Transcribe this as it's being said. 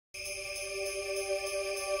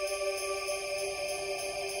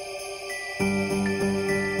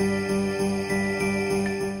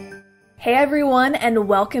Hey everyone, and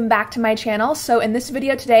welcome back to my channel. So in this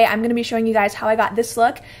video today, I'm going to be showing you guys how I got this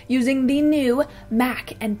look using the new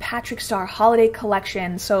MAC and Patrick Star holiday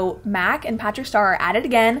collection. So MAC and Patrick Star are at it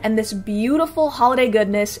again, and this beautiful holiday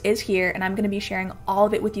goodness is here, and I'm going to be sharing all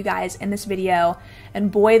of it with you guys in this video.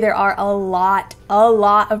 And boy, there are a lot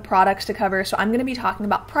of products to cover. So I'm going to be talking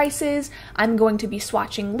about prices, I'm going to be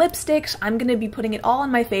swatching lipsticks, I'm going to be putting it all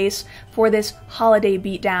on my face for this holiday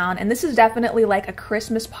beatdown. And this is definitely like a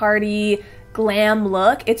Christmas party glam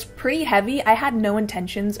look. It's pretty heavy. I had no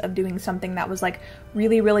intentions of doing something that was like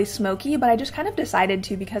really smoky, but I just kind of decided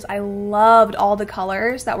to because I loved all the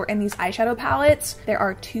colors that were in these eyeshadow palettes. There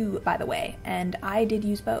are two, by the way, and I did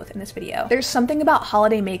use both in this video. There's something about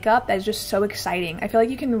holiday makeup that is just so exciting. I feel like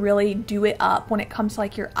you can really do it up when it comes to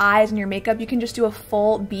like your eyes and your makeup. You can just do a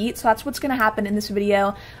full beat. So that's what's gonna happen in this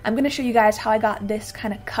video. I'm gonna show you guys how I got this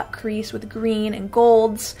kind of cut crease with green and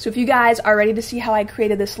golds. So if you guys are ready to see how I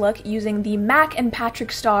created this look using the MAC and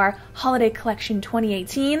Patrick Star Holiday Collection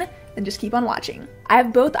 2018, then just keep on watching. I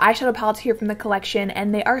have both eyeshadow palettes here from the collection,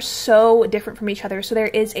 and they are so different from each other. So there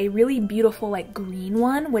is a really beautiful like green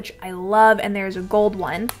one, which I love, and there's a gold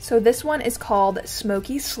one. So this one is called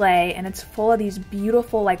Smoky Sleigh, and it's full of these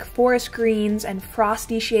beautiful like forest greens and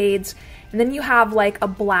frosty shades. And then you have like a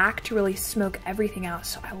black to really smoke everything out.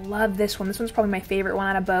 So I love this one. This one's probably my favorite one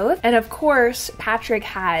out of both. And of course, Patrick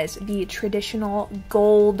has the traditional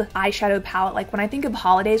gold eyeshadow palette. Like when I think of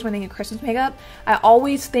holidays, when I think of Christmas makeup, I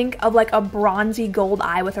always think of like a bronzy gold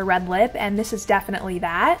eye with a red lip. And this is definitely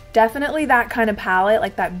that. Definitely that kind of palette,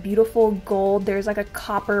 like that beautiful gold. There's like a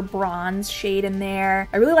copper bronze shade in there.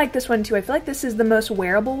 I really like this one too. I feel like this is the most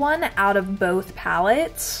wearable one out of both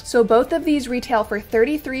palettes. So both of these retail for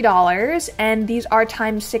 $33. And these are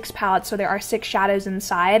 ×6 palettes, so there are 6 shadows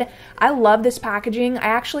inside. I love this packaging. I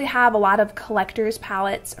actually have a lot of collector's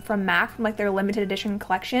palettes from MAC, from like their limited edition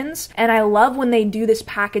collections, and I love when they do this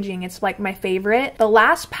packaging. It's like my favorite. The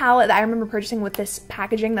last palette that I remember purchasing with this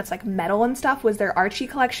packaging that's like metal and stuff was their Archie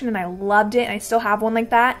collection, and I loved it, and I still have one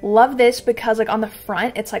like that. Love this because like on the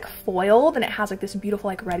front it's like foiled and it has like this beautiful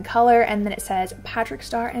like red color, and then it says Patrick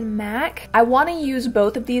Star and MAC. I want to use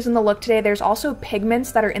both of these in the look today. There's also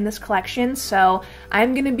pigments that are in this collection, so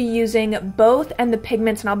I'm going to be using both and the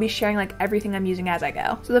pigments, and I'll be sharing like everything I'm using as I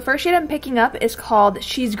go. So the first shade I'm picking up is called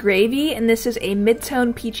She's Gravy, and this is a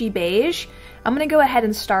mid-tone peachy beige. I'm going to go ahead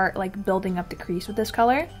and start like building up the crease with this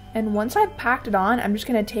color. And once I've packed it on, I'm just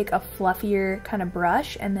going to take a fluffier kind of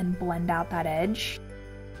brush and then blend out that edge.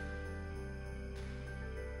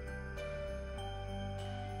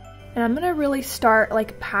 And I'm going to really start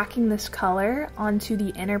like packing this color onto the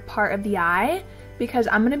inner part of the eye, because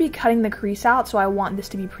I'm going to be cutting the crease out, so I want this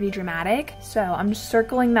to be pretty dramatic. So I'm just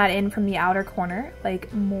circling that in from the outer corner,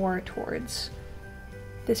 like more towards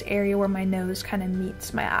this area where my nose kind of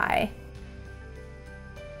meets my eye.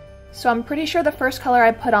 So I'm pretty sure the first color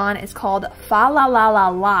I put on is called Fa La La La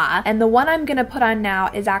La, and the one I'm going to put on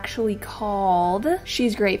now is actually called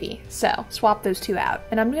She's Gravy. So swap those two out.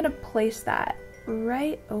 And I'm going to place that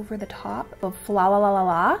right over the top of Fa La La La La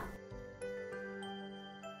La.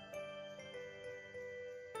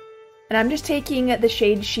 And I'm just taking the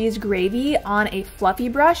shade She's Gravy on a fluffy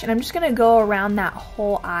brush, and I'm just gonna go around that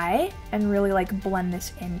whole eye and really like blend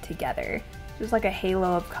this in together. There's like a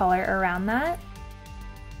halo of color around that.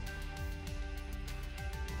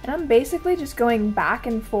 And I'm basically just going back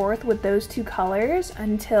and forth with those two colors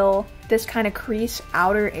until this kind of crease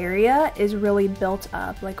outer area is really built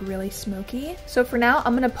up, like really smoky. So for now,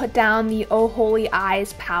 I'm gonna put down the Oh Holy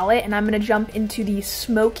Eyes palette, and I'm gonna jump into the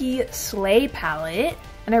Smoky Sleigh palette.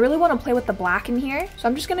 And I really want to play with the black in here, so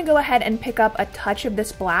I'm just going to go ahead and pick up a touch of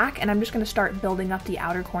this black, and I'm just going to start building up the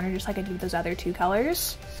outer corner just like I did with those other two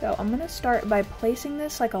colors. So I'm going to start by placing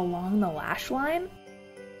this like along the lash line.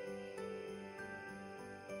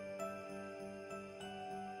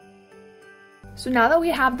 So now that we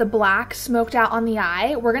have the black smoked out on the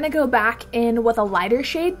eye, we're going to go back in with a lighter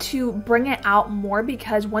shade to bring it out more,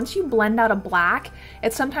 because once you blend out a black,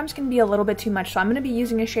 it sometimes can be a little bit too much. So I'm going to be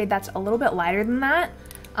using a shade that's a little bit lighter than that.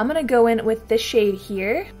 I'm going to go in with this shade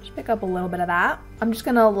here, just pick up a little bit of that. I'm just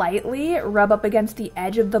going to lightly rub up against the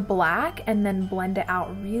edge of the black and then blend it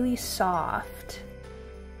out really soft.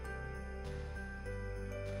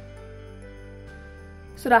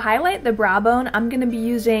 So to highlight the brow bone, I'm going to be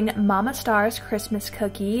using Mama Star's Christmas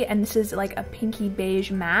Cookie, and this is like a pinky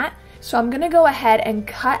beige matte. So I'm going to go ahead and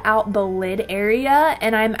cut out the lid area,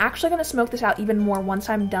 and I'm actually going to smoke this out even more once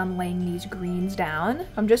I'm done laying these greens down.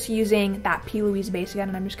 I'm just using that P. Louise base again,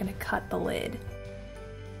 and I'm just going to cut the lid.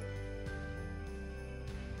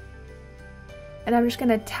 And I'm just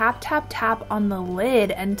gonna tap, tap, tap on the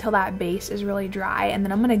lid until that base is really dry. And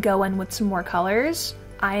then I'm gonna go in with some more colors.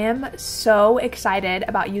 I am so excited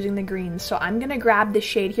about using the greens. So I'm gonna grab the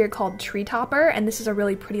shade here called Tree Topper, and this is a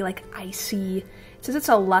really pretty like icy, it says it's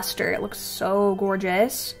a luster. It looks so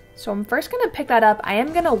gorgeous. So I'm first gonna pick that up. I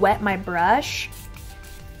am gonna wet my brush.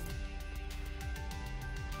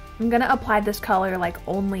 I'm gonna apply this color like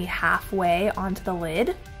only halfway onto the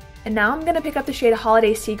lid. And now I'm gonna pick up the shade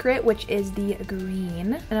Holiday Secret, which is the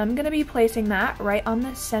green. And I'm gonna be placing that right on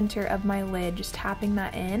the center of my lid, just tapping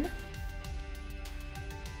that in.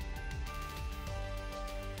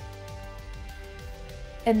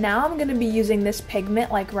 And now I'm gonna be using this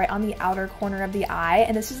pigment like right on the outer corner of the eye,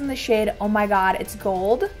 and this is in the shade Oh My God, It's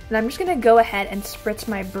Gold. And I'm just gonna go ahead and spritz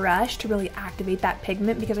my brush to really activate that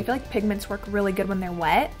pigment, because I feel like pigments work really good when they're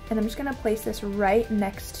wet. And I'm just gonna place this right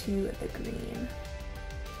next to the green.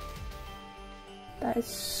 That is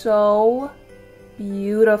so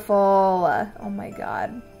beautiful. Oh my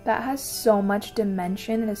God. That has so much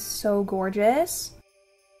dimension. It is so gorgeous.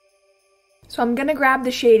 So I'm gonna grab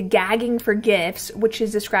the shade Gagging for Gifts, which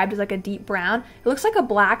is described as like a deep brown. It looks like a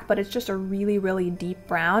black, but it's just a really, really deep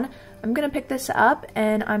brown. I'm gonna pick this up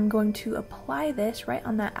and I'm going to apply this right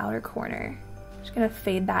on that outer corner. Just gonna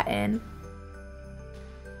fade that in.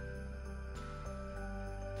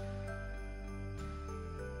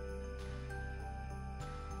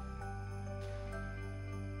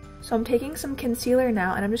 So I'm taking some concealer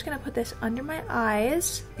now, and I'm just gonna put this under my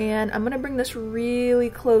eyes, and I'm gonna bring this really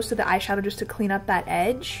close to the eyeshadow just to clean up that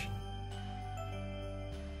edge.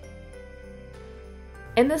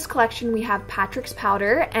 In this collection, we have Patrick's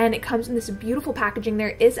powder, and it comes in this beautiful packaging. There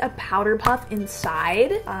is a powder puff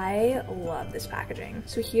inside. I love this packaging.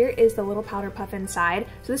 So here is the little powder puff inside.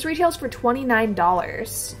 So this retails for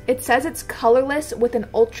 $29. It says it's colorless with an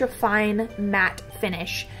ultra fine matte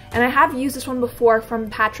finish. And I have used this one before from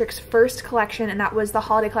Patrick's first collection, and that was the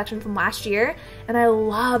holiday collection from last year. And I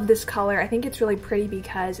love this color. I think it's really pretty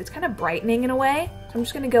because it's kind of brightening in a way. So I'm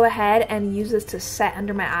just gonna go ahead and use this to set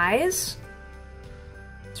under my eyes.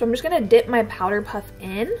 So I'm just gonna dip my powder puff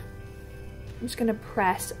in. I'm just gonna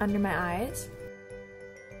press under my eyes.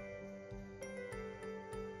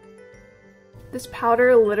 This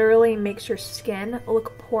powder literally makes your skin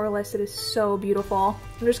look poreless. It is so beautiful.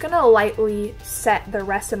 I'm just gonna lightly set the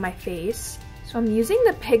rest of my face. So I'm using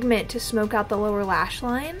the pigment to smoke out the lower lash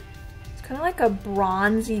line. It's kind of like a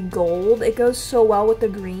bronzy gold. It goes so well with the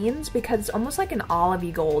greens because it's almost like an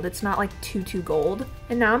olivey gold. It's not like too gold.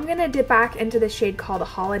 And now I'm gonna dip back into the shade called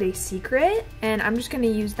Holiday Secret, and I'm just gonna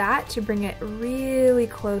use that to bring it really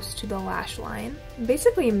close to the lash line. I'm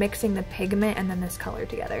basically mixing the pigment and then this color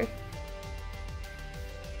together.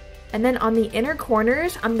 And then on the inner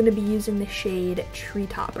corners, I'm gonna be using the shade Tree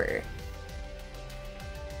Topper.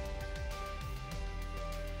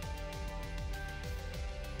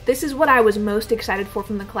 This is what I was most excited for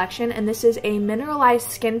from the collection, and this is a mineralized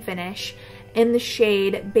skin finish in the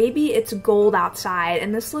shade Baby It's Gold Outside,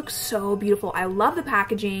 and this looks so beautiful. I love the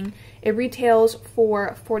packaging. It retails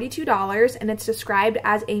for $42, and it's described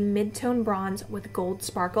as a mid-tone bronze with gold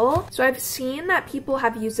sparkle. So I've seen that people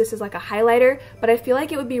have used this as like a highlighter, but I feel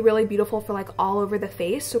like it would be really beautiful for like all over the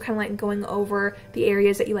face. So kind of like going over the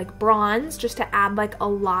areas that you like bronze, just to add like a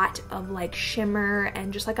lot of like shimmer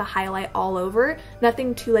and just like a highlight all over.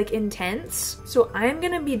 Nothing too like intense. So I'm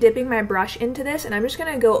gonna be dipping my brush into this, and I'm just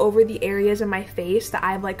gonna go over the areas of my face that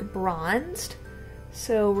I've like bronzed.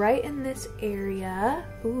 So right in this area,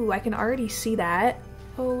 ooh, I can already see that.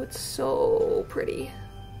 Oh, it's so pretty.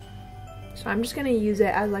 So I'm just gonna use it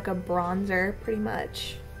as like a bronzer pretty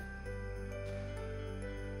much.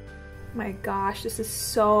 My gosh, this is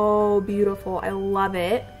so beautiful. I love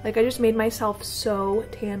it. Like I just made myself so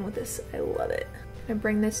tan with this. I love it. I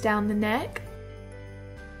bring this down the neck.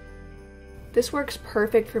 This works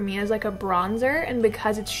perfect for me as like a bronzer, and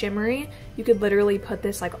because it's shimmery, you could literally put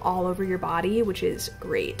this like all over your body, which is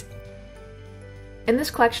great. In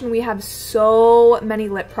this collection, we have so many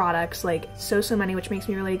lip products, like so many, which makes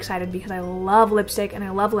me really excited because I love lipstick and I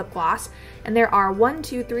love lip gloss. And there are 1,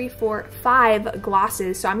 2, 3, 4, 5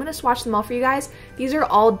 glosses. So I'm gonna swatch them all for you guys. These are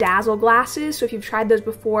all Dazzle glasses. So if you've tried those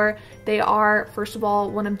before, they are, first of all,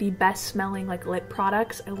 one of the best smelling like lip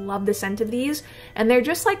products. I love the scent of these. And they're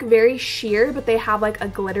just like very sheer, but they have like a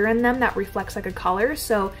glitter in them that reflects like a color.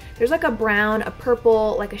 So there's like a brown, a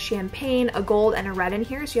purple, like a champagne, a gold, and a red in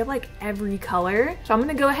here. So you have like every color. So I'm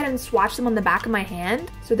gonna go ahead and swatch them on the back of my hand.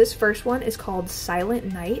 So this first one is called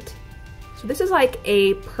Silent Night. So this is like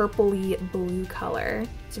a purpley blue color.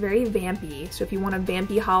 It's very vampy. So if you want a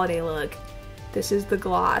vampy holiday look, this is the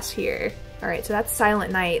gloss here. All right, so that's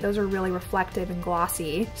Silent Night. Those are really reflective and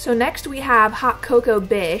glossy. So next we have Hot Cocoa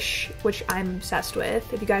Bish, which I'm obsessed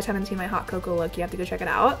with. If you guys haven't seen my hot cocoa look, you have to go check it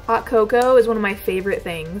out. Hot cocoa is one of my favorite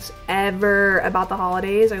things ever about the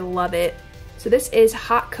holidays. I love it. So this is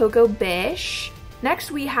Hot Cocoa Bish.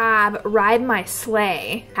 Next we have Ride My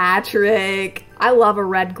Sleigh. Patrick. I love a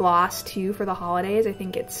red gloss too for the holidays. I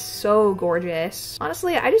think it's so gorgeous.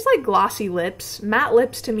 Honestly, I just like glossy lips. Matte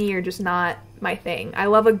lips to me are just not my thing. I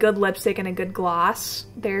love a good lipstick and a good gloss.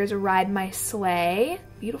 There's Ride My Sleigh.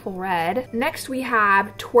 Beautiful red. Next we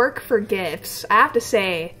have Twerk for Gifts. I have to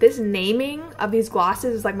say, this naming of these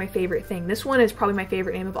glosses is like my favorite thing. This one is probably my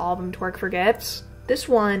favorite name of all of them, Twerk for Gifts. This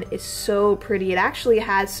one is so pretty. It actually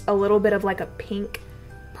has a little bit of like a pink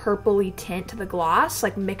purpley tint to the gloss,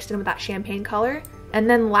 like mixed in with that champagne color. And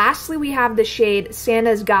then lastly, we have the shade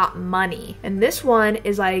Santa's Got Money. And this one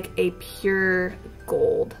is like a pure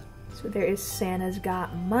gold. So there is Santa's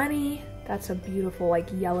Got Money. That's a beautiful like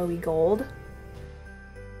yellowy gold.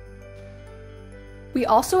 We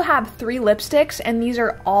also have 3 lipsticks and these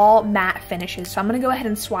are all matte finishes. So I'm gonna go ahead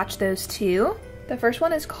and swatch those too. The first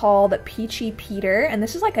one is called Peachy Peter and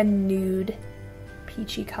this is like a nude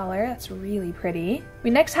peachy color. That's really pretty. We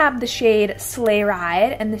next have the shade Sleigh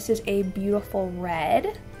Ride and this is a beautiful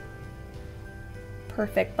red.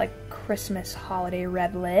 Perfect like Christmas holiday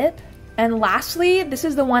red lip. And lastly, this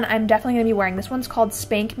is the one I'm definitely gonna be wearing. This one's called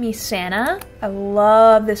Spank Me Santa. I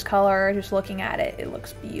love this color, just looking at it. It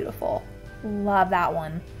looks beautiful. Love that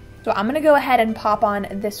one. So I'm gonna go ahead and pop on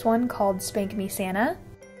this one called Spank Me Santa.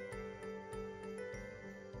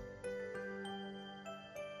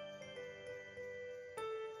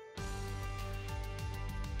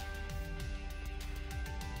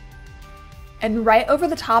 And right over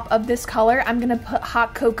the top of this color, I'm gonna put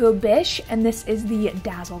Hot Cocoa Bish, and this is the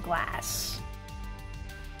Dazzle Glass.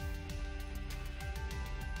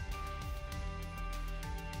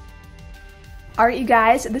 Alright you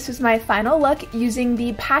guys, this is my final look using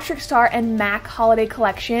the Patrick Star and MAC holiday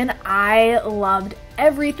collection. I loved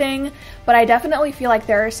everything, but I definitely feel like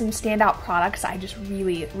there are some standout products I just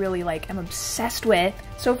really like, I'm obsessed with.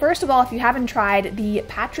 So first of all, if you haven't tried the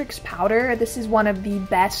Patrick's powder, this is one of the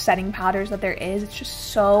best setting powders that there is. It's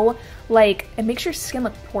just so like, it makes your skin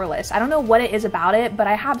look poreless. I don't know what it is about it, but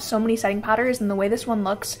I have so many setting powders and the way this one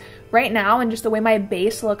looks right now and just the way my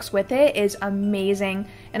base looks with it is amazing.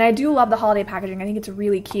 And I do love the holiday packaging. I think it's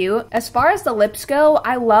really cute. As far as the lips go,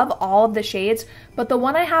 I love all of the shades, but the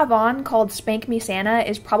one I have on called Spank Me Santa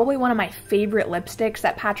is probably one of my favorite lipsticks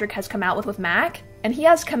that Patrick has come out with MAC. And he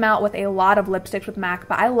has come out with a lot of lipsticks with MAC,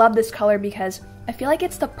 but I love this color because I feel like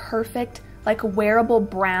it's the perfect like wearable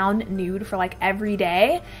brown nude for like every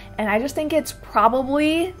day. And I just think it's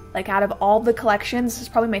probably like out of all the collections, this is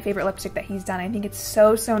probably my favorite lipstick that he's done. I think it's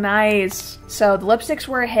so nice. So the lipsticks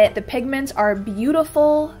were a hit. The pigments are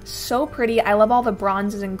beautiful, so pretty. I love all the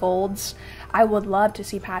bronzes and golds. I would love to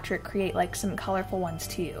see Patrick create like some colorful ones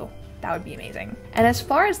too. That would be amazing. And as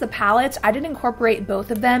far as the palettes, I did incorporate both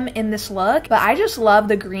of them in this look, but I just love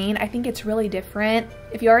the green. I think it's really different.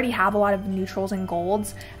 If you already have a lot of neutrals and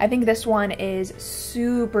golds, I think this one is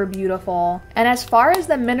super beautiful. And as far as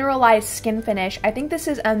the mineralized skin finish, I think this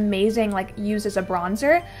is amazing, like used as a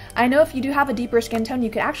bronzer. I know if you do have a deeper skin tone, you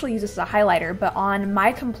could actually use this as a highlighter, but on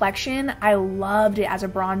my complexion, I loved it as a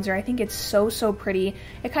bronzer. I think it's so pretty.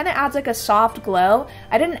 It kind of adds like a soft glow.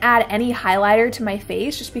 I didn't add any highlighter to my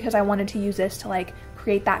face just because I wanted to use this to like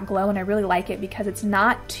create that glow, and I really like it because it's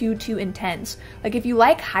not too intense. Like if you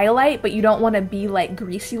like highlight but you don't want to be like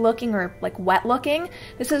greasy looking or like wet looking,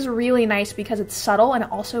 this is really nice because it's subtle and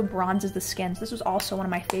it also bronzes the skin. So this was also one of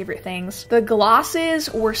my favorite things. The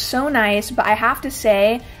glosses were so nice, but I have to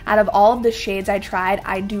say out of all of the shades I tried,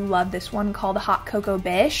 I do love this one called Hot Cocoa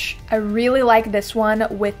Bish. I really like this one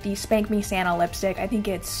with the Spank Me Santa lipstick. I think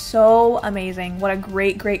it's so amazing. What a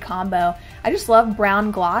great combo. I just love brown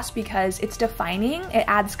gloss because it's defining. It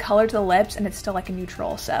adds color to the lips and it's still like a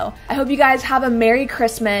neutral. So I hope you guys have a Merry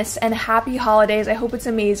Christmas and Happy Holidays. I hope it's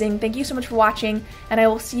amazing. Thank you so much for watching and I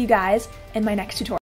will see you guys in my next tutorial.